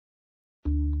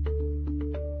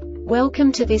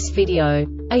Welcome to this video.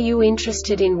 Are you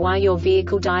interested in why your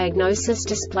vehicle diagnosis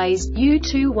displays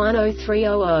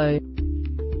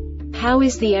U2103-00? How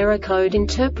is the error code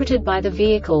interpreted by the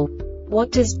vehicle?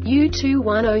 What does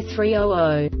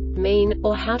U2103-00 mean,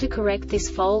 or how to correct this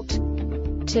fault?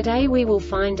 Today we will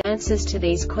find answers to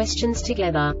these questions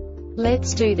together.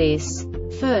 Let's do this.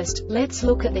 First, let's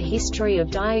look at the history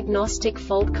of diagnostic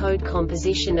fault code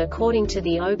composition according to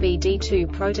the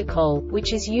OBD2 protocol,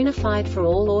 which is unified for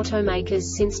all automakers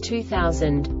since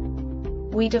 2000.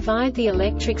 We divide the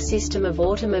electric system of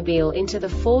automobile into the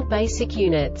four basic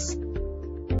units: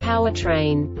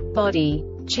 powertrain, body,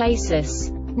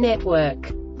 chassis,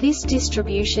 network. This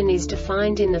distribution is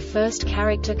defined in the first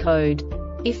character code.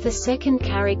 If the second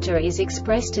character is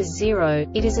expressed as 0,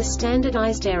 it is a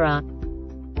standardized error.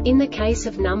 In the case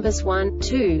of numbers 1,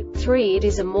 2, 3, it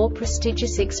is a more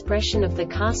prestigious expression of the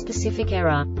car-specific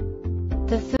error.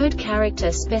 The third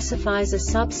character specifies a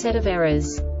subset of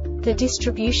errors. The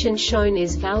distribution shown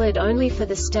is valid only for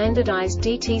the standardized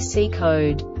DTC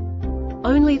code.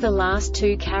 Only the last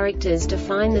two characters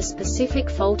define the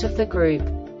specific fault of the group.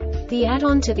 The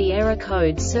add-on to the error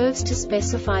code serves to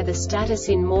specify the status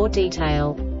in more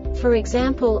detail. For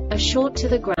example, a short to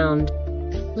the ground.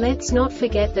 Let's not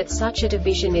forget that such a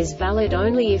division is valid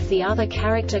only if the other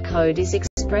character code is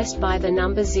expressed by the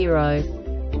number 0.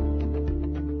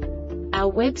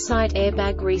 Our website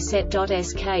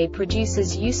airbagreset.sk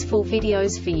produces useful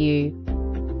videos for you.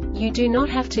 You do not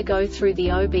have to go through the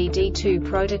OBD2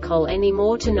 protocol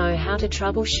anymore to know how to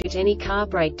troubleshoot any car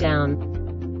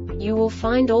breakdown. You will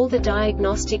find all the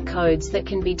diagnostic codes that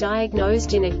can be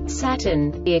diagnosed in a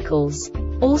Saturn vehicles.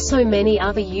 Also many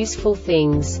other useful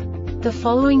things. The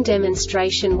following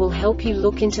demonstration will help you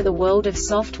look into the world of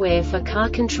software for car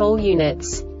control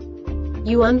units.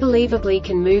 You unbelievably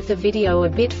can move the video a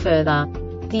bit further.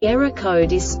 The error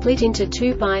code is split into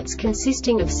 2 bytes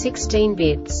consisting of 16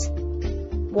 bits.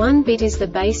 1 bit is the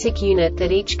basic unit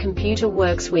that each computer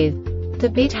works with. The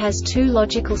bit has 2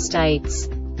 logical states: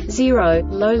 0,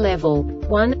 low level,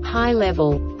 1, high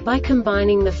level. By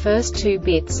combining the first 2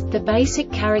 bits, the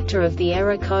basic character of the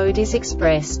error code is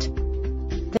expressed.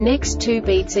 The next 2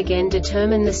 beats again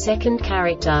determine the second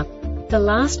character. The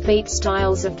last beat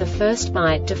styles of the first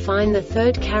byte define the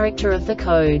third character of the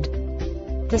code.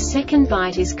 The second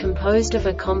byte is composed of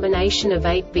a combination of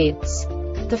 8 bits.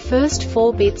 The first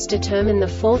 4 bits determine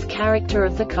the fourth character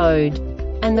of the code.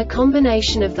 And the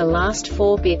combination of the last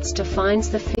 4 bits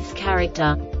defines the fifth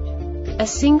character. A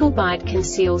single byte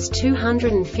conceals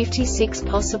 256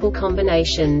 possible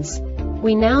combinations.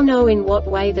 We now know in what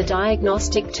way the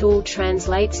diagnostic tool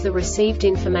translates the received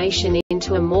information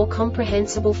into a more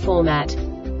comprehensible format.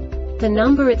 The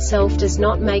number itself does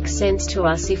not make sense to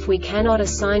us if we cannot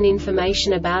assign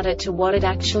information about it to what it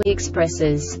actually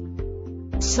expresses.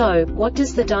 So, what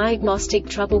does the Diagnostic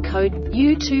Trouble Code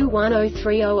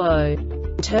U2103-00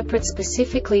 interpret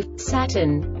specifically for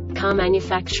Saturn car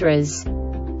manufacturers?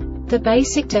 The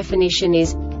basic definition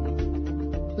is: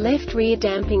 left rear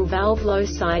damping valve, low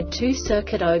side 2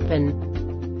 circuit open.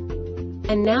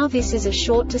 And now this is a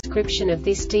short description of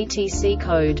this DTC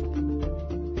code.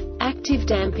 Active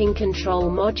damping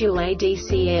control module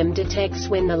ADCM detects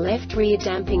when the left rear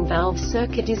damping valve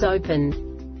circuit is open.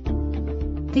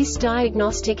 This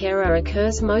diagnostic error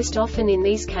occurs most often in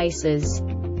these cases: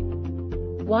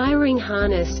 wiring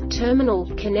harness, terminal,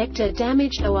 connector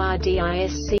damaged,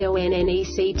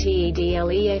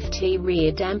 OR-DISCONNECTEDLEFT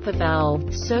rear damper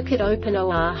valve, circuit open,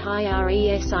 OR-high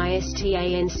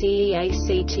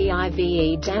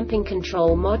RESISTANCEACTIVE damping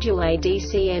control module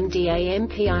ADCM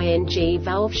DAMPING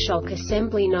valve shock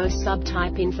assembly. No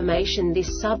subtype information.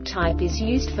 This subtype is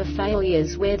used for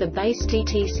failures where the base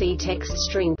DTC text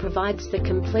string provides the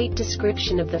complete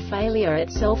description of the failure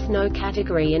itself. No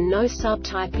category and no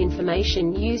subtype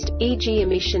information used, e.g.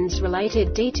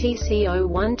 emissions-related DTC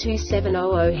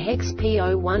 012700 hex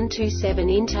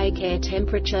P0127 intake air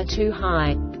temperature too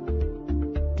high.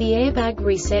 The Airbag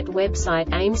Reset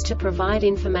website aims to provide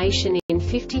information in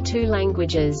 52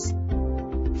 languages.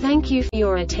 Thank you for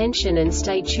your attention and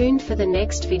stay tuned for the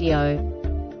next video.